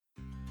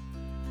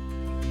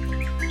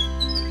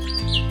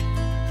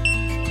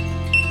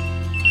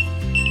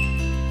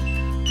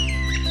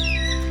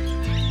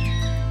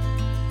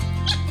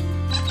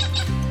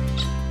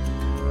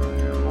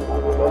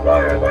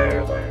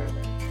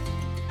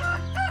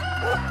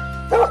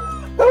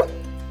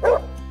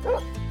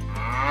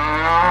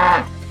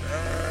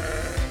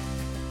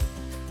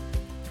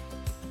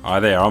Hi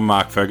there, I'm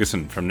Mark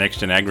Ferguson from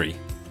NextGen Agri.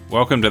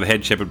 Welcome to the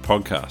Head Shepherd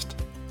podcast.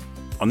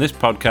 On this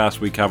podcast,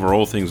 we cover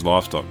all things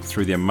livestock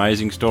through the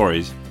amazing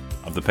stories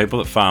of the people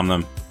that farm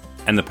them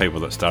and the people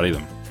that study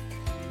them.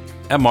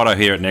 Our motto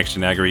here at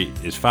NextGen Agri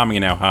is farming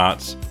in our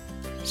hearts,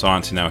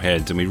 science in our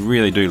heads, and we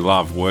really do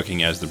love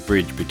working as the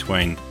bridge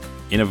between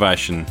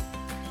innovation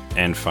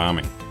and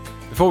farming.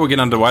 Before we get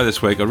underway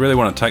this week, I really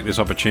want to take this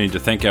opportunity to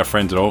thank our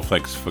friends at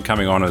Allflex for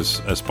coming on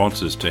as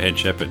sponsors to Head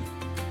Shepherd.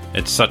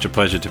 It's such a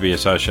pleasure to be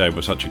associated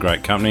with such a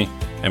great company,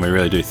 and we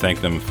really do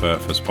thank them for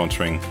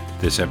sponsoring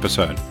this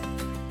episode.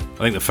 I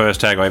think the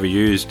first tag I ever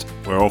used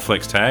were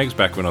Allflex tags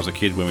back when I was a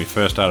kid when we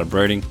first started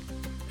breeding,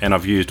 and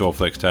I've used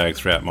Allflex tags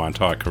throughout my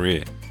entire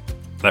career.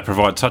 They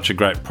provide such a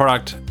great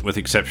product with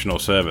exceptional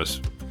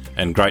service,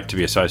 and great to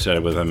be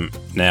associated with them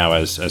now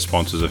as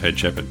sponsors of Head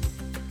Shepherd.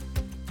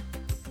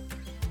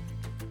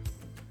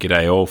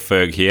 G'day all,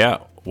 Ferg here.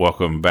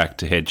 Welcome back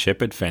to Head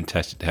Shepherd.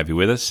 Fantastic to have you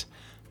with us.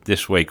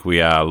 This week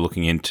we are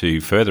looking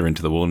further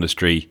into the wool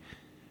industry.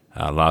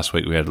 Last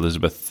week we had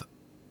Elizabeth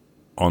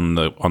on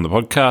the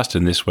podcast,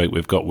 and this week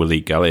we've got Willie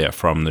Gallia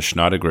from the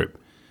Schneider Group.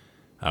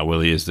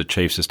 Willie is the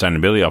Chief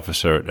Sustainability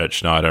Officer at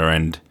Schneider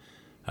and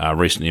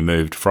recently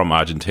moved from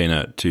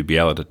Argentina to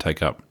Biella to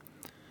take up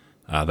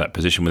that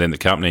position within the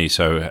company.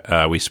 So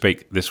we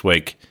speak this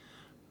week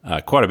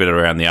quite a bit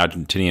around the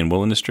Argentinian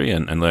wool industry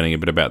and learning a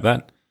bit about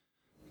that,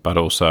 but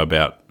also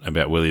about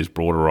Willie's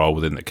broader role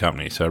within the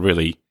company. So a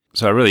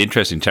really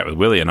interesting chat with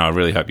Willie, and I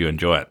really hope you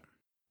enjoy it.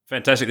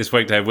 Fantastic this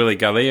week to have Willie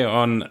Gallia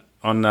on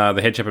the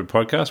Head Shepherd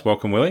podcast.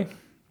 Welcome, Willie.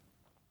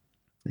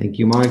 Thank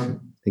you, Mark.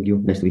 Thank you.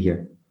 Nice to be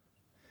here.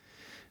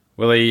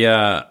 Willie,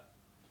 I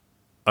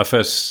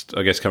first,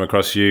 come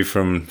across you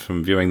from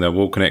viewing the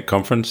Wool Connect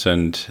conference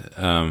and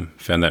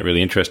found that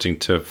really interesting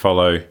to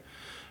follow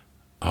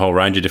a whole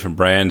range of different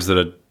brands that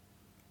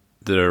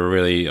are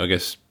really,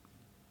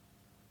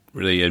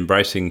 really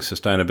embracing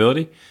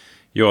sustainability.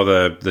 You're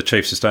the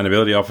Chief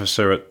Sustainability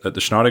Officer at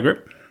the Schneider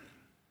Group?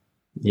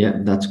 Yeah,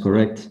 that's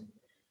correct.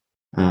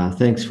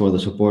 Thanks for the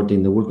support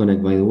in the Wool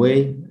Connect, by the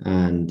way.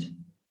 And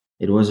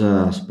it was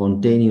a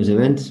spontaneous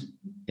event.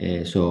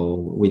 So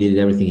we did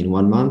everything in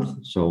 1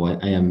 month. So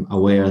I am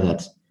aware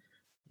that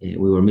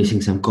we were missing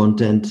some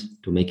content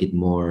to make it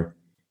more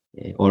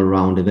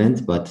all-round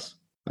event, but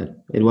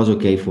it was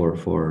okay for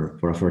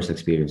a first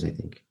experience, I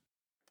think.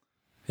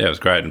 Yeah, it was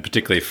great. And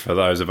particularly for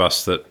those of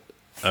us that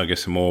are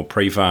more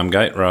pre-farm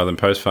gate rather than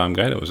post-farm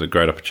gate, it was a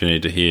great opportunity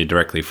to hear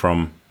directly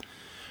from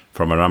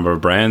a number of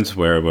brands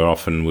where we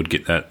often would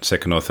get that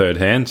second or third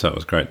hand. So it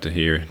was great to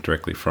hear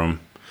directly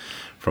from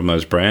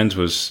those brands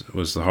was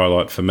the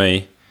highlight for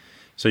me.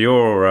 So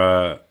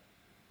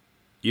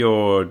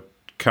your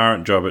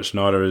current job at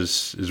Schneider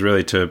is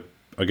really to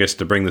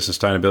bring the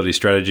sustainability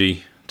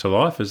strategy to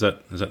life. Is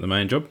that the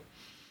main job?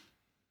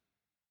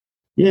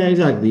 Yeah,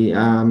 exactly.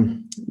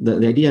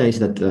 The idea is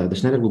that the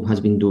Schneider Group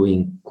has been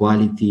doing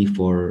quality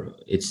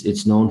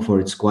it's known for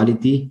its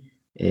quality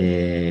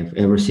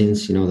ever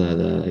since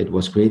it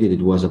was created.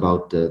 It was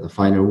about the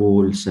finer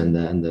wools and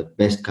the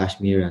best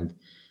cashmere,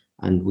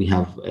 and we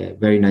have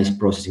very nice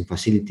processing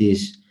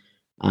facilities.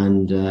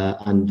 And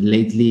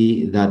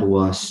lately that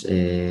was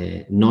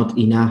not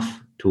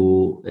enough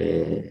to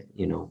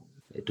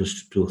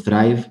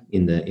thrive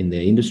in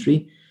the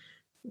industry.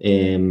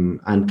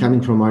 And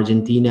coming from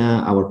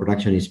Argentina, our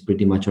production is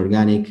pretty much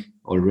organic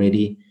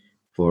already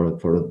for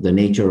the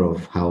nature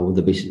of how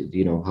the business,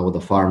 how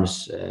the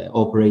farms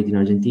operate in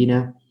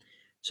Argentina.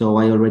 So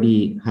I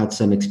already had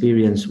some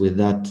experience with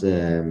that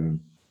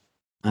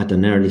at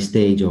an early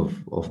stage of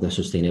the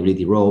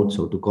sustainability road,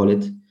 so to call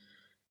it,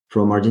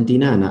 from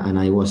Argentina, and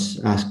I was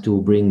asked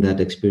to bring that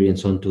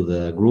experience onto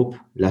the group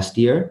last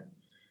year.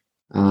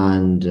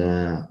 And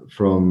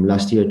from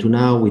last year to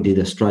now, we did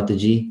a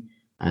strategy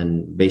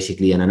and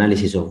basically an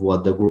analysis of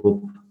what the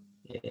group,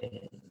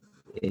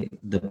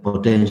 the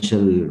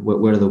potential,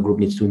 where the group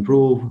needs to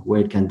improve, where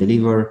it can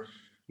deliver,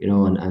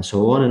 and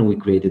so on. And we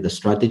created a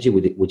strategy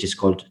which is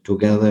called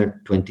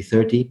Together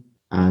 2030.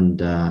 And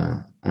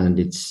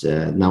it's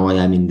now I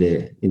am in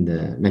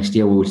the next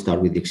year we will start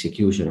with the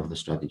execution of the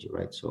strategy,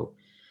 right? So,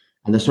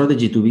 and the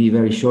strategy, to be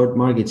very short,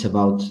 Mark, it's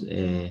about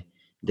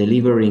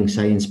delivering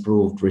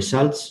science-proved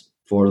results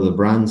for the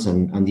brands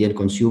and the end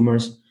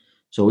consumers.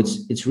 So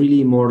it's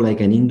really more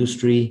like an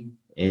industry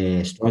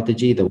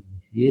strategy that we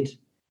did.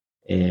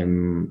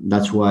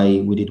 That's why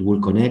we did Wool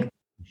Connect,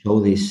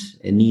 show this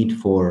a need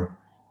for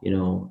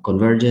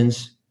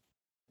convergence,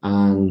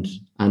 and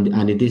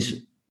it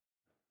is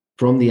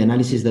from the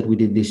analysis that we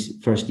did this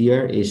first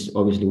year. Is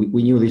obviously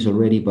we knew this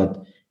already,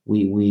 but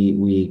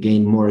we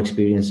gained more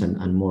experience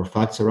and more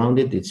facts around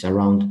it. It's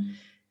around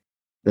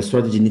the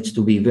strategy needs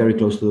to be very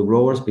close to the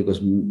growers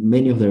because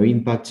many of their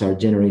impacts are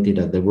generated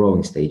at the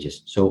growing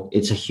stages. So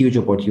it's a huge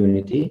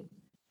opportunity.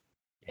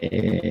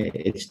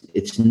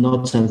 It's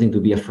not something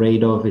to be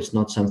afraid of. It's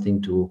not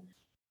something to,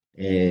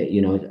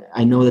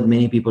 I know that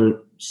many people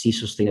see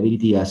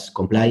sustainability as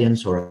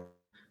compliance or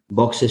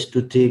boxes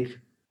to tick,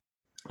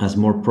 as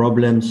more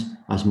problems,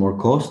 as more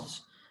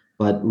costs.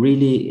 But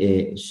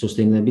really,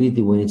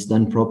 sustainability, when it's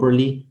done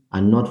properly,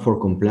 and not for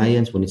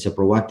compliance. When it's a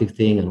proactive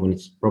thing and when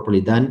it's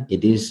properly done,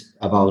 it is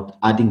about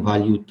adding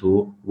value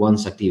to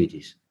one's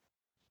activities.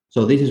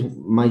 So this is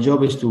my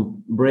job, is to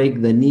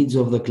break the needs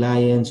of the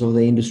clients of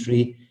the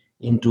industry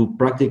into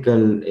practical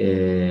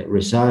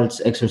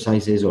results,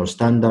 exercises, or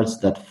standards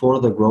that for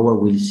the grower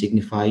will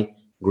signify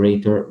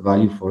greater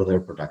value for their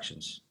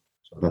productions.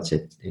 So that's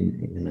it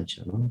in a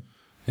nutshell. No?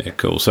 Yeah,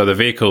 cool. So the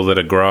vehicle that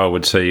a grower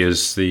would see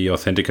is the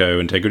Authentico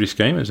integrity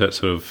scheme. Is that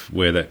sort of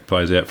where that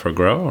plays out for a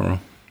grower? Or?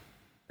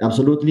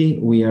 Absolutely,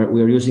 we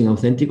are using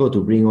Authentico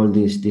to bring all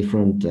these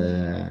different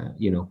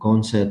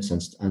concepts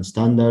and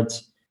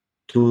standards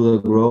to the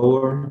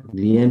grower.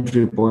 The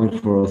entry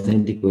point for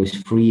Authentico is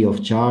free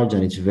of charge,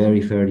 and it's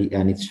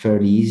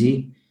fairly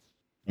easy.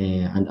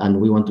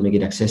 And we want to make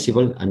it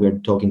accessible, and we're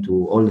talking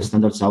to all the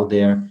standards out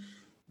there,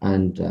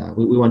 and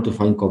we want to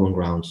find common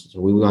grounds.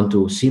 So we want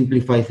to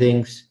simplify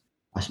things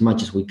as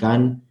much as we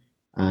can,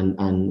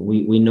 and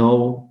we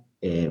know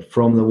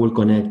from the Wool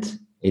Connect,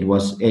 it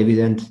was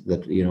evident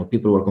that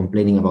people were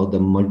complaining about the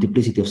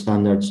multiplicity of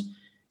standards.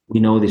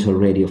 We know this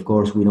already, of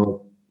course. We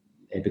know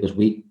because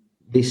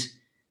these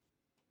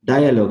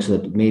dialogues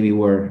that maybe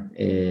were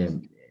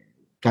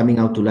coming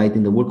out to light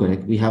in the Wool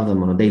Connect, we have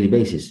them on a daily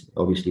basis,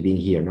 obviously being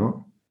here,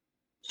 no?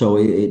 So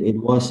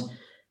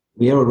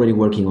we are already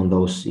working on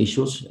those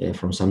issues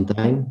from some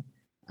time,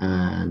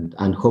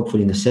 and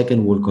hopefully in the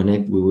second Wool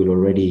Connect, we will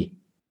already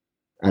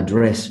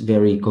address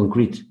in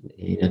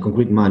a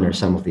concrete manner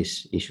some of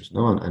these issues,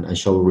 no, and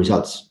show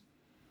results.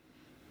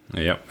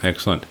 Yep,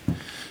 excellent.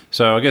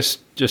 So I guess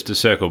just to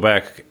circle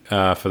back,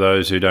 for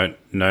those who don't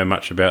know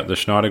much about the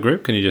Schneider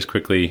Group, can you just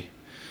quickly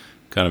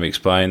kind of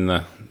explain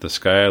the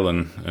scale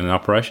and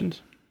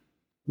operations?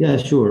 Yeah,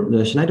 sure.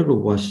 The Schneider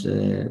Group was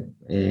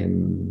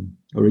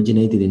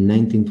originated in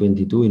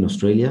 1922 in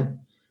Australia.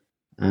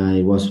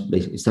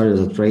 It started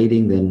as a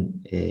trading,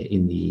 then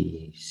in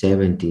the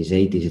 70s,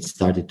 80s, it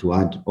started to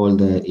add all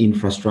the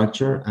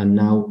infrastructure, and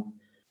now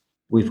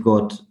we've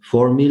got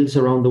 4 mills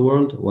around the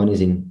world. One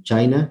is in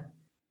China,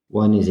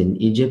 one is in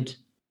Egypt,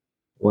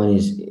 one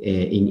is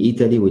in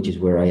Italy, which is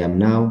where I am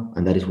now,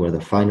 and that is where the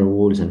finer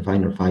wools and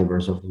finer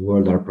fibers of the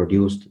world are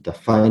produced. The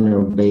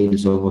finer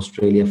bales of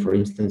Australia, for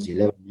instance,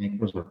 11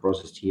 microns, are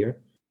processed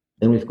here.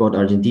 Then we've got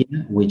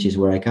Argentina, which is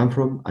where I come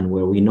from, and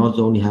where we not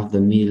only have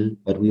the mill,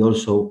 but we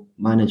also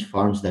manage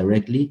farms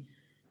directly.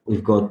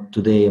 We've got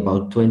today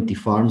about 20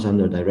 farms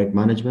under direct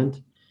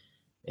management.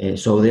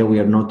 So there we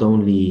are not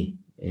only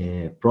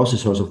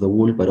processors of the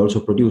wool, but also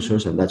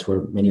producers, and that's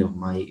where many of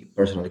my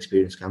personal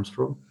experience comes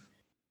from.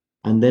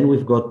 And then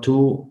we've got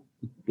 2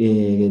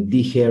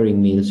 dehairing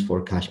mills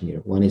for cashmere.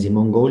 One is in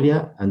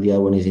Mongolia, and the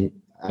other one is in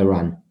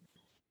Iran.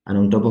 And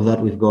on top of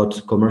that, we've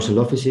got commercial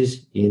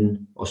offices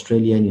in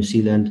Australia, New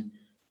Zealand,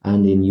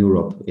 and in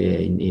Europe,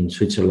 in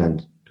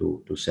Switzerland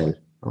to sell.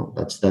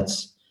 That's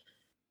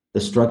the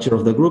structure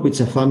of the group.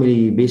 It's a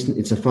family business.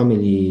 It's a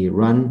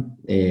family-run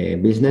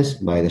business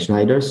by the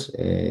Schneiders.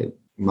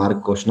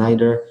 Marco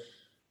Schneider,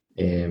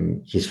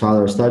 his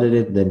father started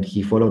it, then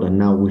he followed, and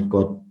now we've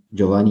got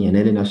Giovanni and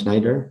Elena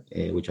Schneider,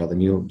 which are the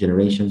new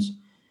generations,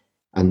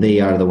 and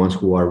they are the ones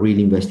who are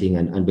really investing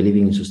and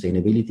believing in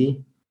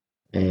sustainability.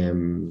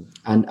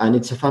 And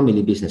it's a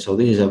family business. So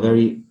this is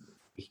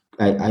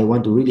I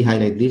want to really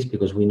highlight this,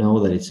 because we know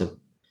that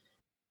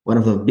one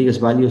of the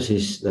biggest values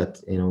is that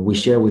we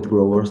share with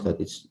growers that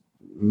it's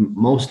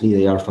mostly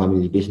they are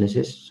family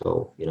businesses.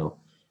 So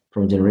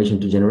from generation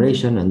to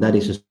generation, and that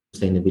is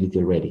sustainability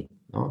already.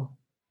 No?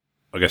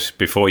 I guess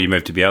before you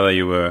moved to Biella,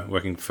 you were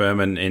working for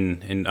Furman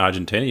in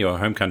Argentina, your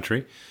home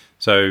country.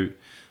 So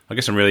I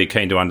guess I'm really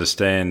keen to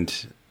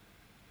understand,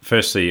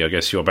 firstly, I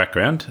guess your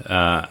background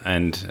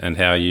and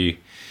how you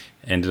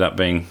ended up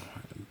being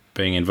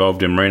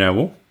involved in merino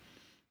wool.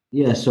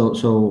 Yeah,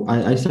 so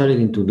I started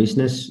into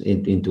business,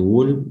 into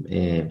wool,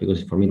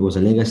 because for me it was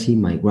a legacy.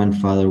 My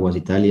grandfather was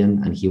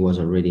Italian, and he was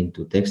already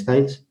into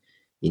textiles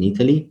in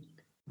Italy.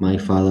 My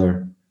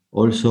father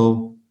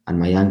also, and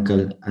my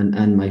uncle,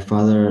 and my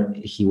father,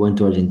 he went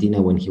to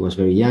Argentina when he was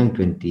very young,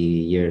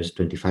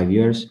 25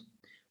 years,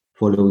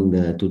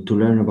 following to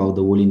learn about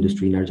the wool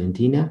industry in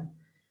Argentina.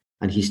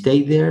 And he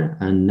stayed there,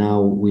 and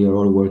now we are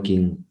all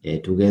working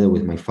together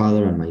with my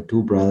father and my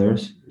 2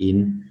 brothers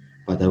in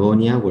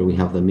Patagonia, where we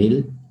have the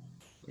mill.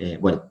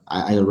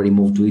 I already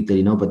moved to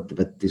Italy now,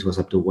 but this was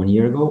up to 1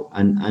 year ago,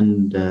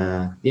 and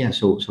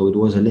so it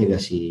was a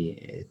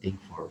legacy thing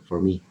for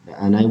me,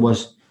 and I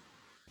was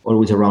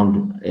always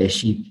around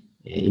sheep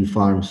in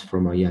farms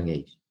from a young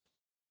age.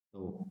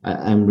 So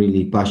I'm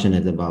really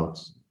passionate about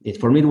it.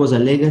 For me, it was a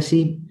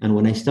legacy, and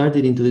when I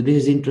started into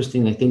this is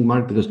interesting, I think,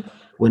 Mark, because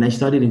when I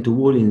started into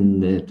wool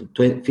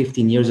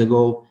 15 years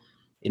ago,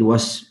 it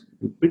was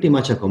pretty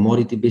much a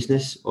commodity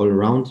business all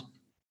around,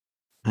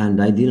 and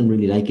I didn't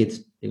really like it,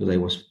 because I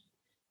was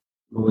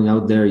going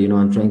out there,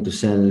 and trying to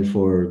sell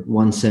for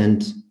 1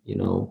 cent,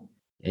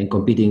 and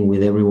competing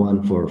with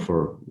everyone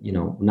for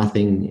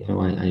nothing.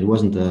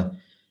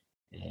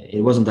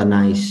 It wasn't a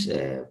nice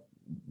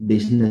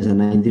business,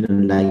 and I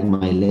didn't like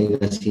my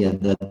legacy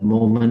at that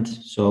moment.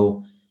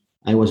 So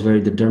I was very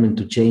determined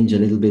to change a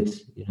little bit,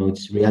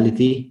 its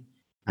reality,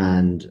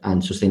 and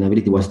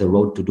sustainability was the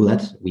road to do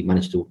that. We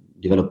managed to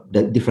develop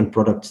different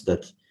products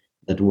that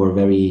were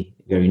very,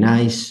 very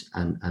nice,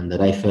 and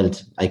that I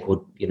felt I could,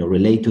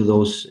 relate to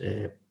those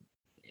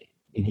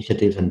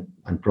initiatives and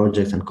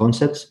projects and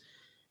concepts.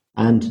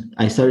 And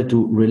I started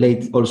to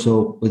relate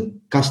also with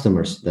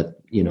customers that,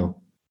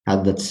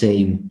 had that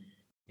same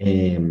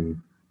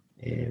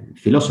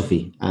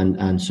philosophy,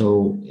 and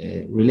so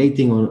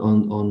relating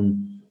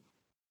on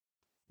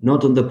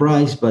not on the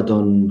price, but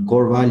on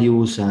core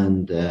values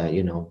and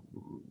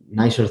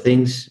nicer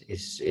things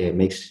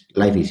makes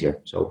life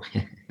easier. So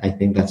I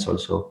think that's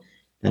also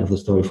kind of the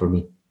story for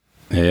me.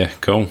 Yeah,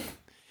 cool.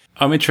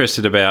 I'm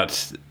interested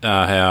about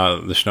how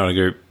the Schneider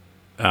Group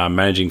are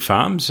managing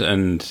farms,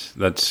 and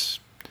that's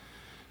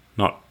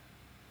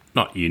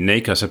not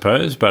unique, I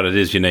suppose, but it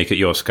is unique at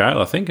your scale,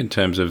 I think, in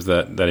terms of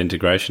that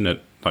integration at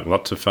like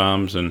lots of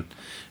farms and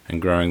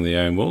growing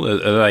their own wool.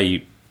 Are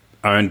they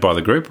owned by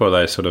the group, or are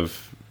they sort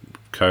of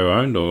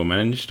co-owned or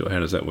managed, or how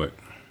does that work?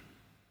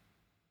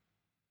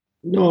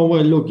 No,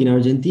 well, look, in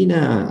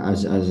Argentina,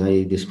 as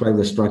I described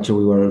the structure,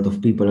 we were a lot of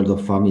people, a lot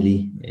of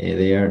family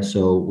there.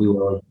 So we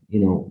were,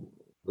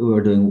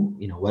 doing,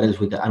 what else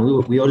we can,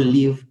 and we all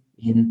live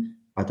in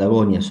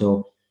Patagonia.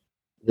 So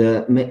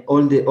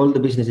all the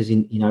businesses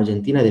in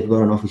Argentina, they've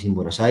got an office in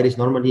Buenos Aires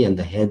normally, and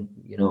the head,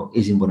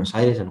 is in Buenos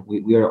Aires, and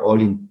we are all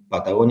in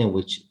Patagonia,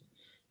 which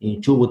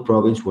in Chubut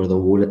province, where the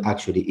wool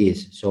actually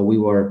is. So we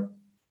were,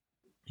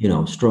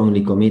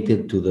 strongly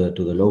committed to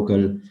the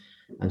local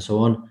and so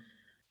on.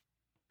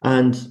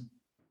 And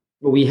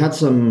we had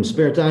some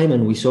spare time,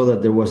 and we saw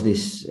that there was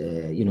this,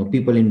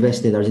 people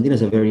invested. Argentina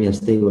is a very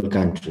unstable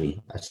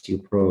country, as you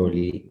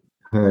probably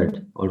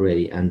heard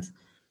already, and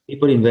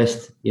people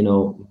invest,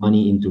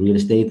 money into real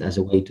estate as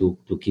a way to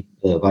keep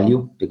the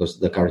value, because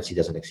the currency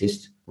doesn't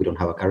exist. We don't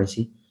have a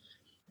currency.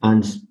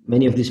 And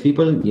many of these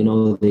people,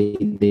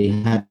 they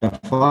had a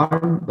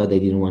farm, but they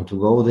didn't want to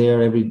go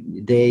there every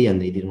day,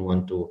 and they didn't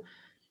want to,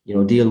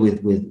 deal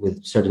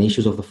with certain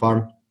issues of the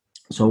farm.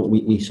 So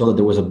we saw that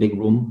there was a big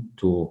room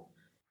to,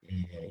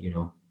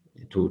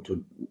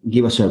 to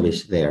give a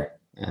service there.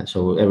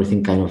 So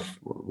everything kind of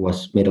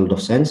made a lot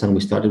of sense, and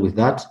we started with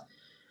that.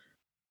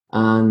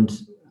 And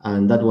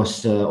that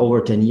was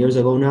over 10 years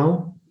ago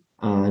now.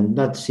 And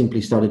that simply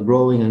started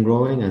growing and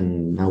growing.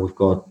 And now we've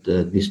got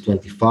these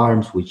 20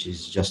 farms, which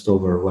is just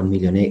over 1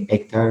 million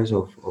hectares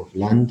of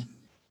land,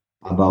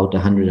 about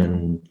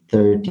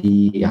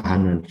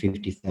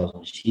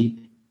 150,000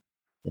 sheep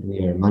that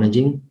we are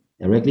managing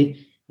directly.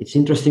 It's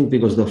interesting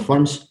because the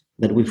farms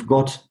that we've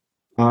got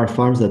are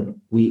farms that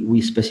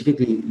we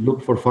specifically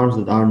look for, farms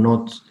that are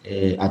not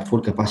at full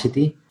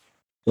capacity.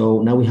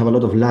 So now we have a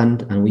lot of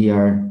land, and we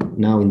are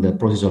now in the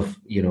process of,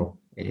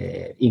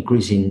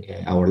 increasing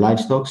our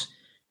livestock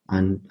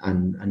and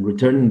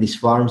returning these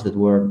farms that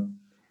were,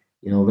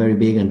 very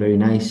big and very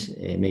nice,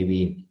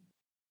 maybe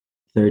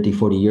 30,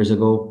 40 years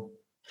ago,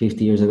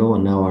 50 years ago,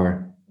 and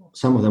now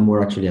some of them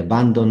were actually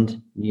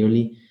abandoned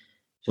nearly.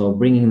 So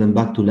bringing them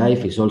back to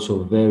life is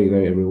also very,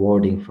 very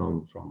rewarding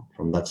from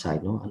that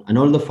side. No? And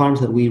all the farms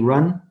that we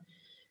run,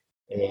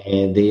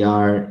 they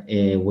are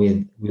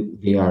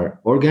they are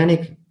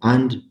organic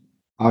and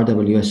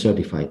RWS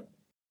certified.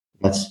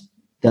 That's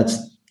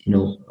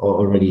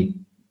already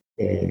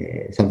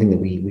something that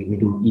we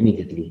do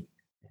immediately.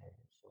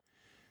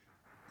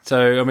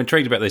 So I'm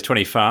intrigued about these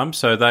 20 farms.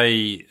 So are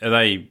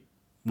they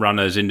run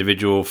as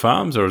individual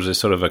farms, or is there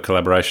sort of a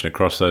collaboration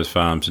across those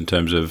farms in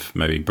terms of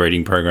maybe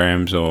breeding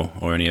programs or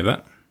any of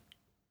that?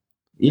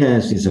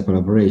 Yes, it's a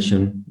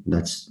collaboration.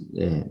 That's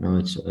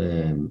it's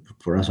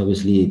for us.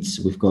 Obviously,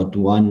 we've got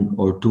one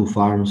or two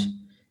farms.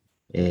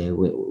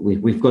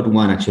 We've got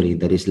one actually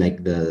that is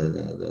like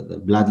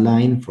the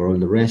bloodline for all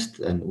the rest,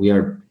 and we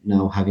are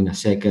now having a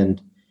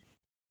second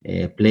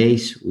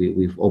place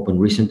we've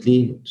opened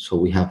recently. So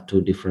we have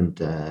two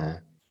different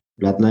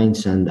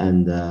bloodlines, and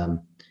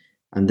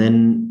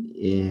then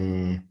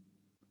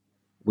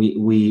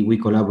we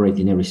collaborate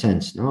in every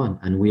sense, no?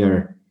 And we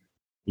are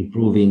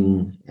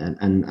improving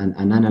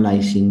and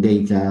analyzing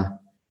data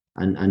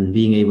and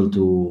being able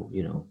to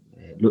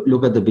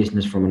look at the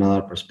business from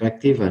another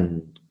perspective,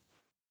 and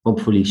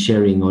hopefully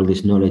sharing all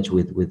this knowledge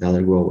with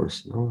other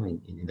growers,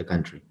 in the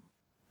country.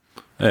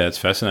 Yeah, it's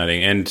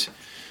fascinating. And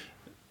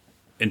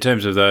in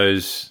terms of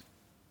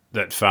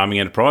that farming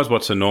enterprise,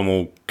 what's a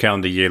normal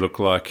calendar year look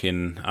like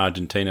in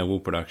Argentina wool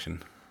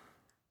production?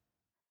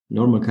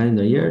 Normal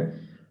calendar year.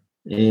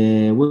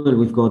 Well,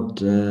 we've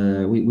got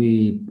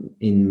we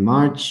in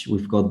March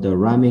we've got the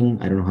ramming.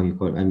 I don't know how you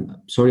call it. I'm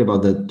sorry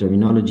about the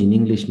terminology in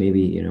English.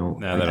 Maybe No,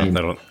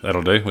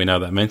 that'll do. We know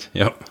what that means.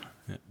 Yep.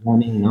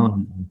 Ramming,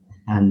 no,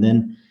 and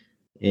then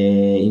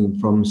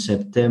from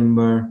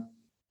September,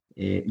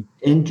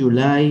 in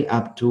July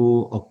up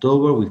to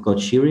October, we've got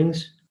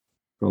shearings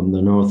from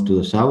the north to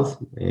the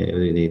south.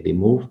 They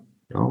move,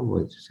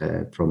 it's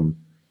from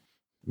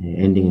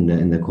ending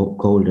in the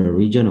colder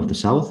region of the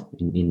south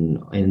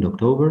in end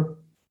October,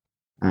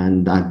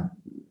 and that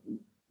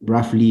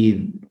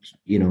roughly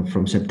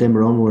from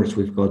September onwards,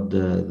 we've got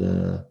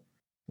the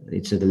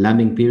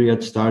lambing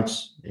period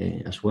starts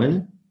as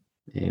well.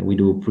 We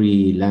do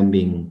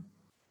pre-lambing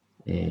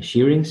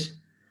shearings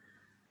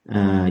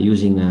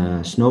using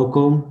a snow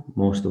comb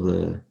most of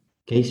the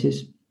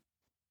cases,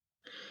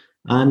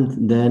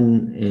 and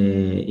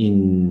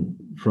then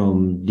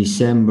from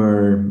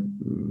December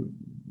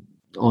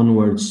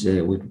onwards,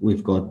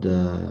 we've got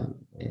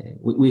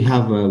we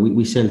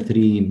sell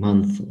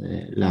 3-month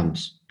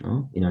lambs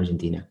in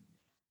Argentina.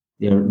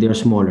 They're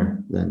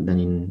smaller than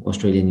in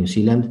Australia and New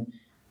Zealand.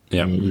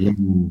 Yeah.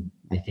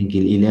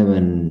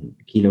 11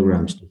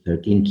 kilograms to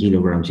 13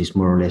 kilograms is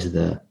more or less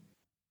the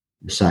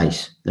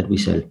size that we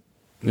sell.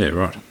 Yeah,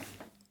 right.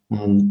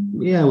 And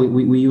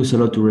we use a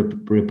lot to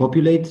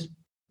repopulate.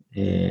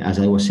 As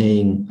I was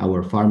saying,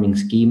 our farming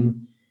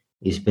scheme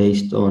is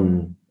based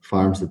on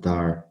farms that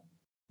are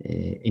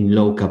in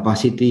low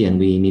capacity, and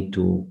we need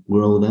to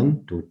grow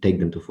them to take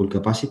them to full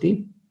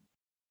capacity.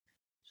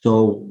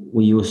 So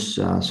we use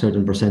a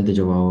certain percentage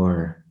of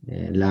our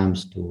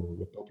lambs to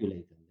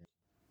repopulate them.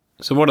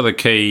 So what are the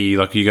key,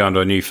 like you go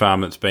into a new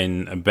farm that's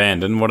been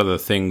abandoned, what are the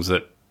things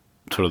that,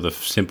 sort of the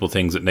simple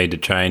things that need to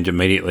change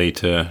immediately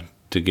to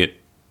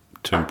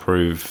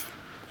improve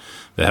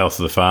the health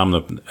of the farm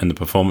and the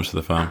performance of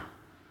the farm?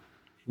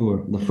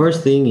 Sure. The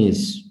first thing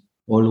is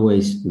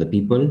always the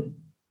people.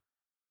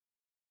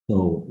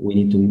 So we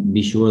need to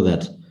be sure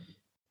that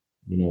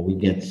we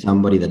get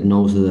somebody that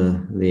knows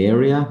the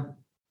area,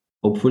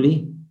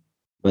 hopefully,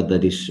 but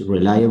that is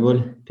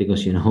reliable,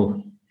 because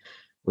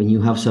when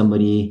you have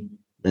somebody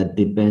that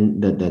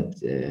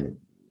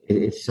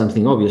it's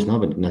something obvious now,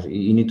 but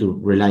you need to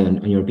rely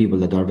on your people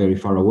that are very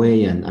far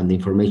away, and the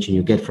information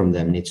you get from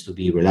them needs to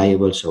be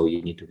reliable. So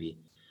you need to be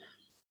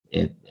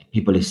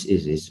people is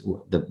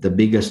the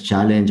biggest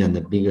challenge and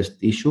the biggest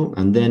issue.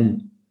 And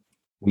then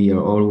we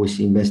are always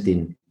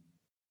investing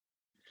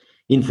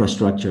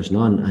infrastrucures,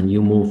 and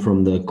you move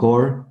from the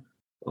core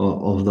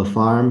of the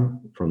farm,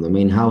 from the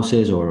main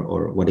houses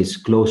or what is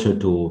closer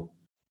to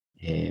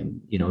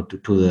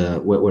to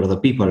the where the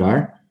people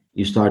are.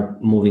 You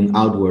start moving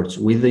outwards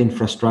with the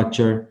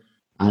infrastructure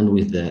and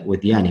with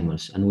the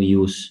animals, and we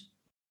use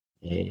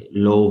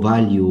low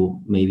value,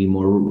 maybe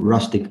more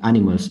rustic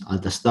animals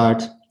at the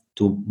start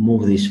to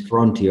move this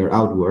frontier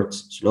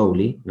outwards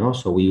slowly.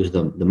 So we use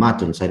the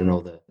mattons. I don't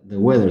know the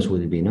wethers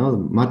would it be? No, the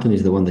mutton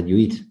is the one that you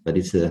eat, but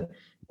it's the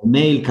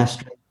male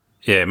castrated.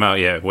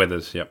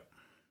 Wethers. Yep.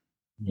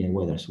 Yeah,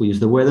 wethers. We use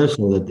the wethers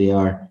so that they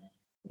are,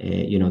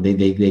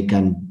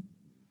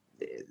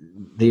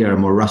 they are a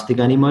more rustic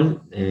animal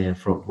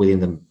from within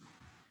the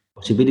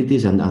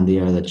possibilities, and they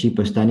are the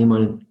cheapest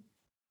animal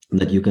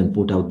that you can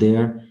put out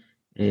there.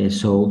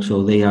 So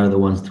they are the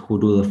ones who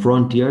do the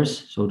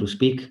frontiers, so to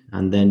speak.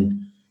 And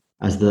then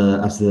as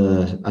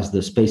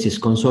the spaces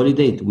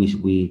consolidate,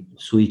 we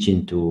switch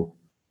into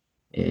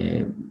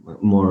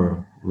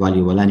more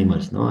valuable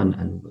animals,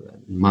 and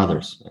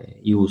mothers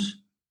use.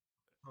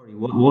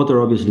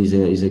 Water obviously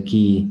is a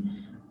key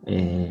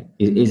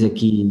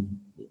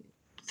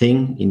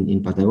thing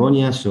in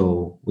Patagonia,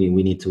 so we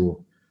need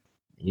to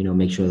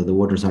make sure that the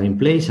waters are in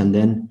place. And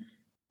then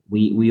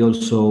we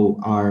also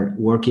are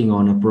working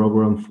on a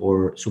program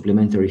for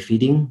supplementary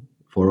feeding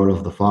for all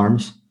of the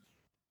farms,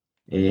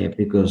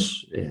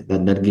 because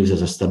that gives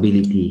us a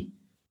stability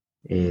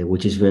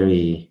which is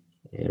very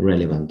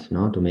relevant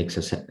to make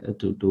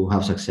to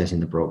have success in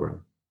the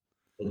program.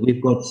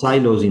 We've got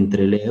silos in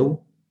Trelew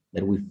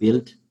that we've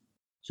built,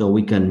 so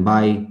we can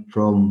buy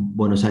from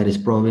Buenos Aires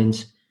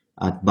province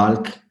at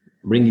bulk,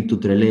 bring it to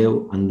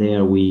Trelew, and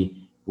there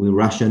we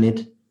ration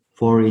it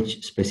for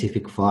each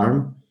specific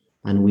farm,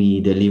 and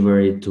we deliver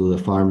it to the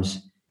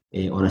farms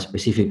on a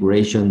specific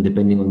ration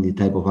depending on the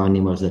type of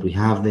animals that we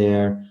have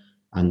there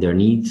and their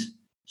needs.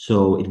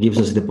 So it gives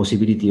us the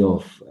possibility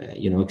of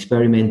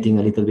experimenting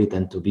a little bit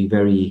and to be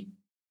very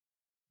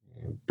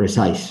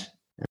precise.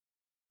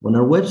 On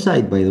our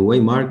website, by the way,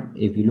 Mark,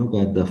 if you look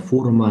at the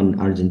Furman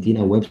Argentina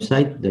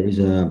website, there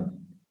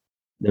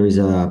is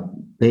a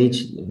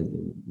page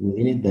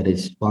within it that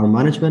is farm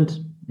management,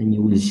 and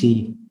you will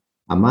see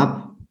a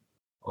map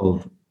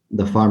of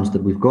the farms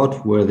that we've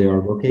got, where they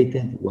are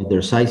located, what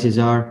their sizes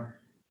are,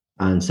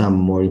 and some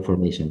more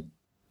information.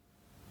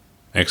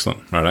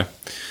 Excellent. Righto.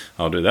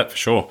 I'll do that for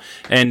sure.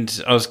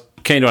 And I was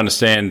keen to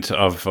understand,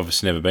 I've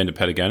obviously never been to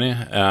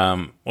Patagonia.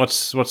 What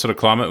sort of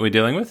climate we're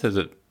dealing with? Is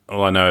it,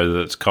 I know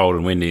that it's cold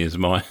and windy is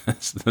about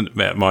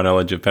my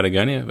knowledge of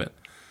Patagonia, but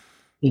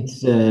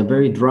it's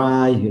very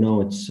dry.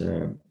 It's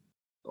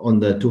on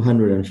the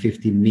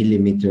 250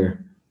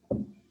 millimeter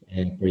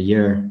per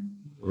year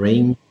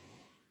rain.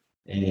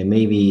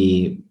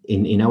 Maybe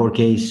in our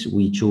case,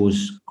 we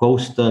choose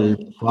coastal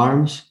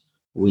farms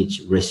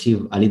which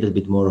receive a little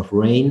bit more of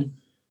rain.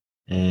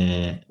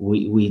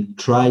 We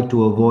try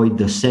to avoid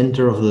the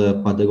center of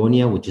the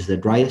Patagonia, which is the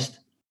driest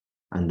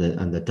and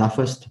the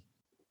toughest.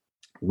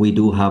 We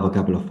do have a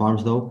couple of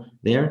farms though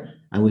there,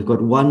 and we've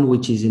got one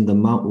which is in the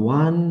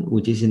mountain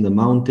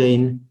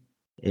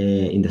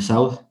in the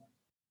south.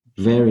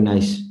 Very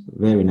nice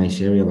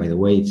area, by the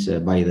way. It's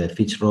by the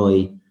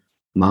Fitzroy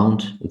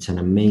mount. It's an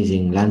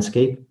amazing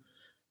landscape.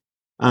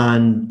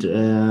 And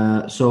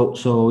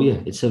so yeah,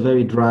 it's a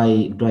very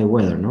dry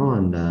weather, no?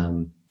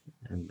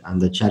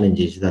 And the challenge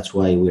is that's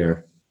why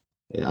we're,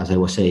 as I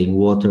was saying,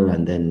 water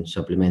and then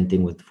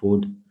supplementing with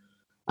food.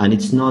 And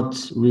it's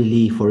not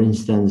really, for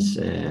instance,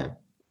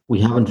 we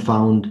haven't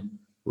found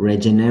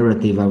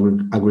regenerative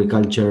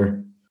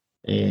agriculture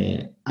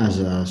as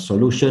a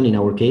solution in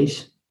our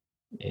case,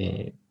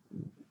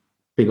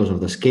 because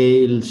of the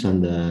scales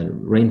and the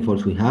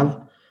rainfalls we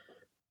have.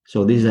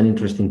 So this is an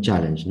interesting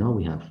challenge, no?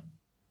 We have.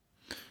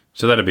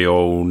 So that'd be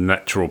all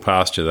natural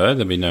pasture, though?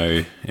 There'd be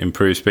no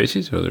improved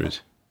species, or there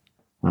is?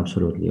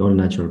 Absolutely, all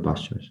natural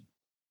pastures.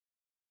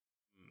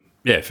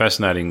 Yeah,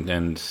 fascinating,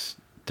 and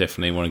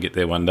definitely want to get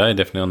there one day,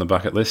 definitely on the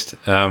bucket list.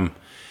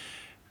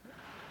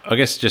 I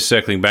guess just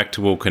circling back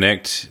to Wool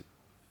Connect,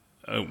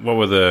 what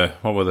were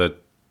the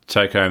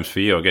take-homes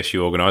for you? I guess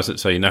you organised it,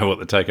 so you know what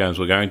the take-homes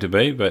were going to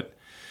be, but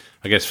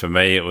I guess for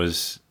me it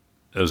was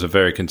a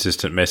very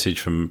consistent message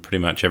from pretty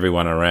much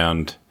everyone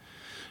around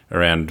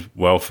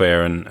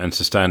welfare and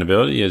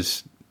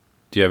sustainability.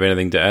 Do you have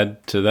anything to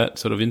add to that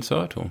sort of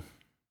insight? Or?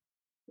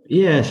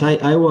 Yes,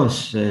 I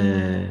was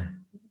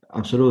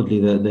absolutely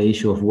the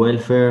issue of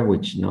welfare,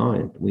 which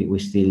we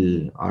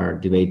still are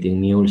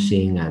debating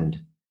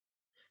mulesing,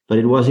 but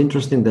it was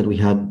interesting that we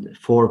had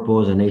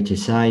FORPOS and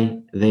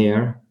HSI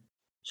there.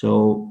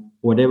 So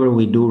whatever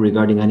we do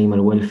regarding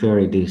animal welfare,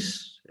 it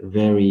is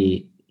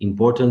very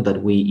important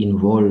that we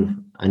involve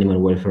animal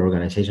welfare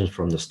organizations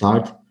from the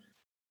start.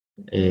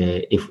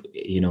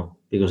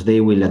 Because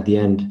they will at the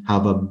end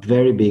have a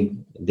very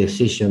big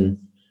decision,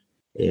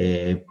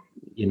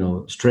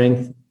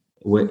 strength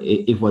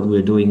if what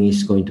we're doing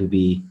is going to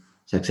be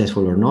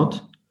successful or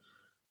not.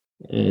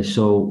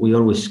 So we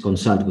always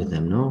consult with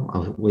them.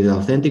 No, with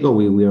Authentico,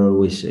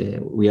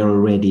 we are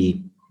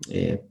already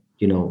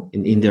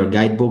in their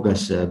guidebook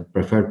as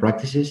preferred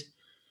practices,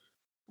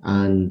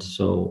 and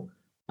so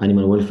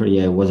animal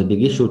welfare, was a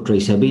big issue.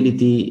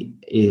 Traceability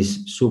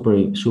is super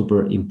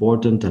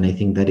important, and I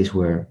think that is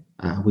where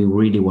we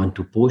really want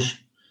to push,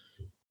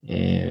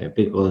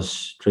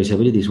 because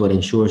traceability is what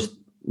ensures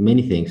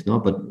many things, no?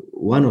 But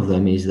one of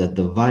them is that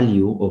the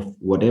value of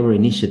whatever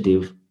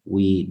initiative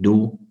we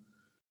do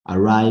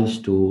arrives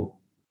to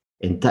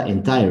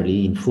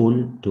entirely in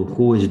full to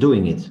who is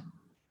doing it.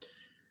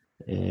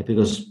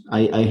 Because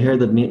I heard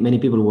that many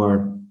people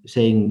were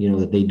saying,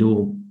 that they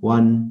do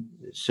one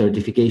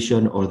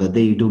certification or that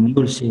they do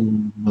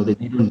mulesing, that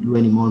they don't do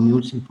any more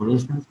mulesing, for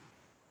instance,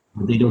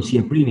 but they don't see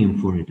a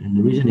premium for it. And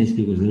the reason is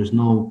because there's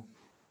no,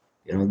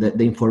 the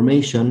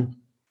information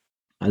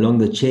along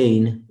the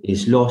chain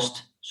is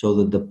lost, so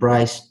that the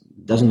price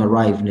doesn't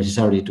arrive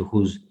necessarily to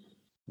who's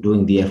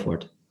doing the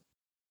effort.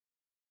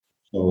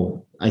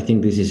 So I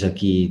think this is a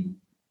key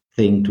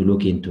thing to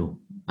look into.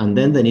 And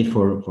then the need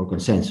for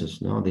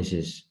consensus. No, this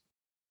is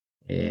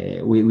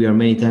we are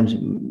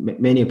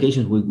many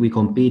occasions we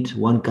compete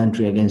one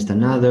country against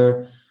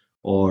another,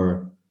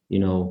 or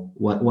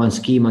one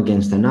scheme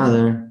against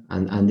another,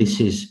 and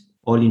this is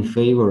all in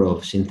favor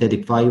of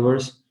synthetic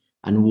fibers,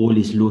 and wool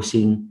is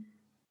losing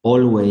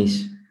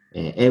always.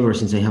 Ever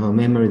since I have a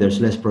memory,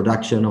 there's less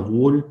production of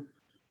wool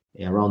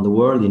around the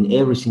world in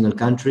every single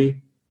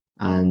country,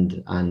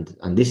 and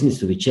this needs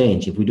to be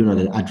changed. If we do not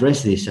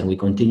address this and we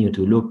continue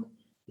to look,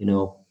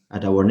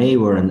 at our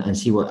neighbor and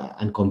see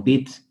and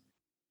compete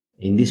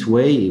in this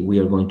way, we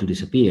are going to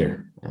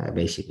disappear.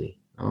 Basically,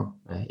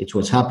 it's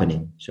what's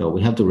happening. So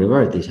we have to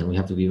revert this, and we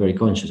have to be very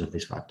conscious of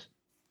this fact.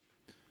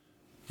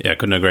 Yeah, I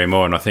couldn't agree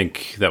more. And I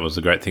think that was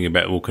the great thing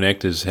about Wool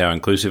Connect, is how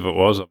inclusive it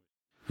was.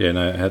 Yeah,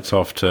 no, hats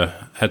off to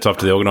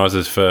the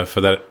organisers for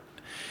that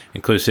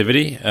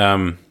inclusivity.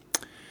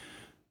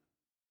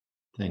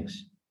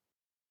 Thanks.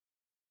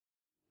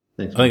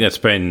 I think that's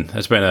been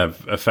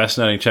a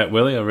fascinating chat,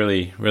 Willie. I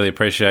really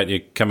appreciate you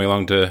coming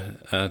along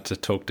to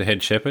talk to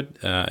Head Shepherd.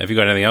 Have you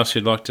got anything else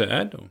you'd like to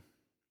add?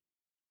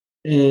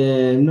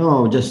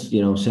 No, just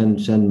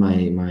send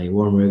my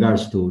warm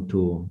regards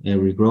to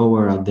every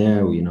grower out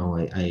there. I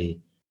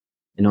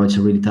know it's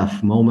a really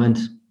tough moment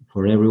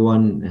for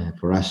everyone.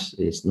 For us,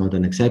 it's not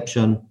an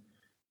exception.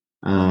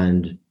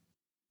 And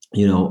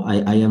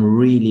I am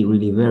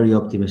really very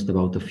optimistic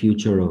about the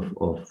future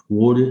of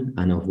wool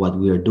and of what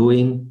we are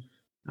doing.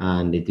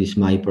 And it is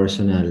my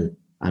personal,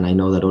 and I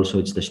know that also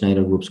it's the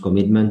Schneider Group's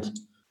commitment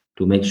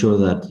to make sure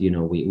that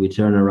we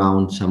turn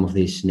around some of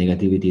this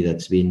negativity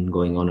that's been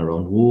going on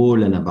around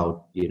wool and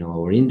about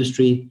our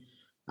industry,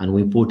 and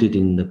we put it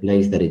in the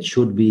place that it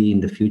should be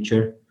in the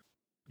future,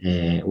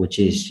 which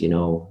is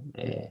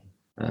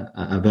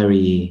a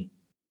very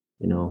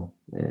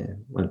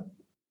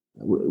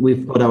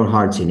we've got our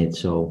hearts in it.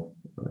 So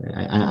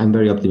I'm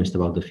very optimistic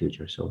about the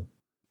future. So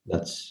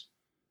that's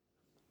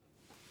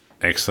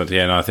excellent.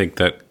 Yeah, and I think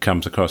that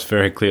comes across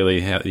very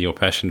clearly, your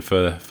passion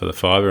for the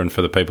fibre and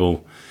for the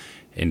people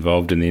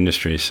involved in the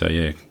industry. So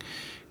yeah,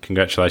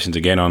 congratulations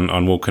again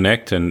on Wool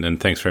Connect, and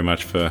thanks very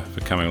much for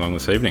coming along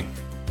this evening.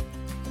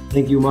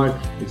 Thank you, Mark.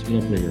 It's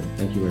been a pleasure.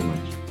 Thank you very much.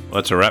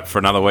 Well, that's a wrap for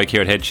another week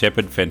here at Head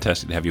Shepherd.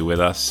 Fantastic to have you with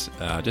us.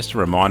 Just a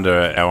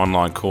reminder, our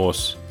online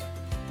course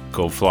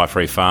called Fly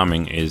Free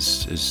Farming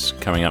is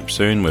coming up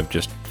soon. We've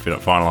just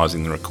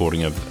finalising the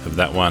recording of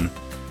that one.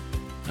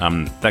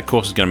 That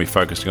course is going to be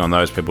focusing on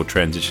those people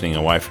transitioning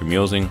away from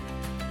mulesing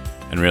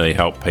and really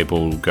help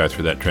people go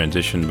through that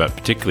transition, but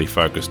particularly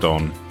focused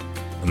on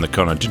the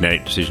kind of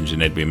genetic decisions you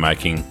need to be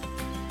making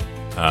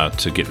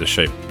to get the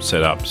sheep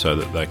set up so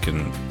that they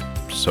can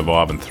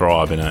survive and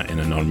thrive in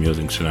a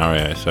non-mulesing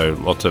scenario. So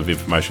lots of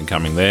information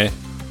coming there.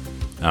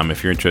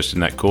 If you're interested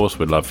in that course,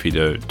 we'd love for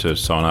you to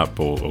sign up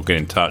or get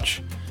in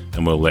touch,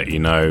 and we'll let you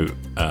know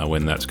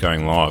when that's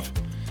going live.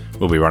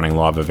 We'll be running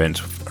live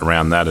events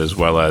around that, as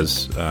well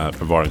as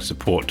providing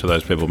support to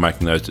those people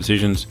making those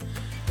decisions,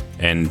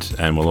 and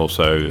we'll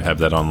also have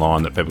that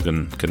online that people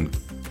can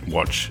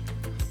watch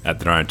at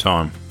their own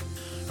time.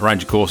 A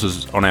range of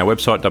courses on our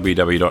website,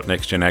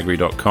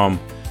 www.nextgenagri.com.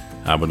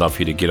 We'd love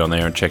for you to get on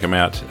there and check them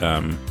out.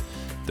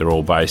 They're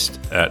all based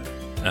at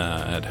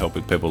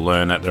helping people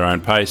learn at their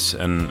own pace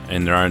and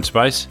in their own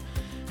space,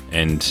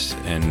 and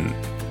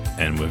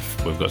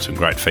we've got some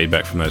great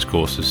feedback from those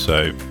courses.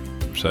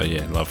 So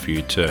yeah, love for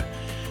you to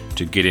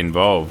get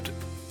involved.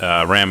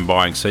 Ram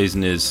buying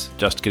season is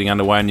just getting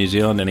underway in New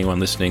Zealand. Anyone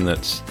listening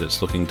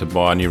that's looking to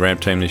buy a new ram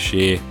team this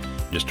year,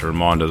 just a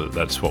reminder that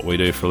that's what we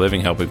do for a living,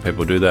 helping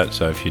people do that.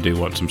 So if you do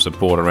want some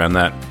support around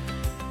that,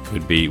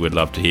 we'd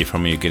love to hear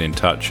from you. Get in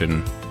touch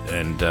and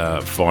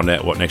find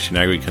out what Next Gen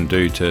Agri can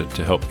do to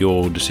help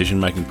your decision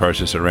making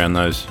process around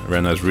those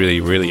really,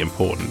 really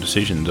important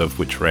decisions of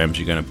which rams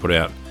you're going to put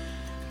out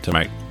to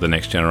make the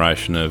next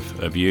generation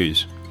of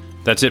ewes.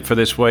 That's it for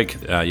this week.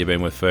 You've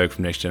been with Ferg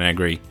from Next Gen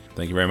Agri.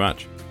 Thank you very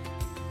much.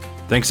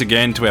 Thanks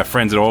again to our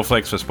friends at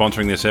Allflex for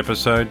sponsoring this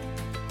episode.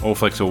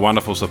 Allflex are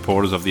wonderful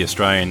supporters of the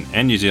Australian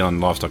and New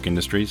Zealand livestock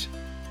industries.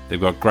 They've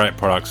got great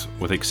products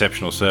with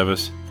exceptional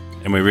service,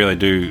 and we really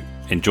do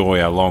enjoy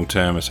our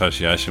long-term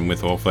association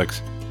with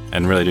Allflex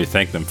and really do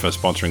thank them for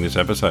sponsoring this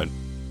episode.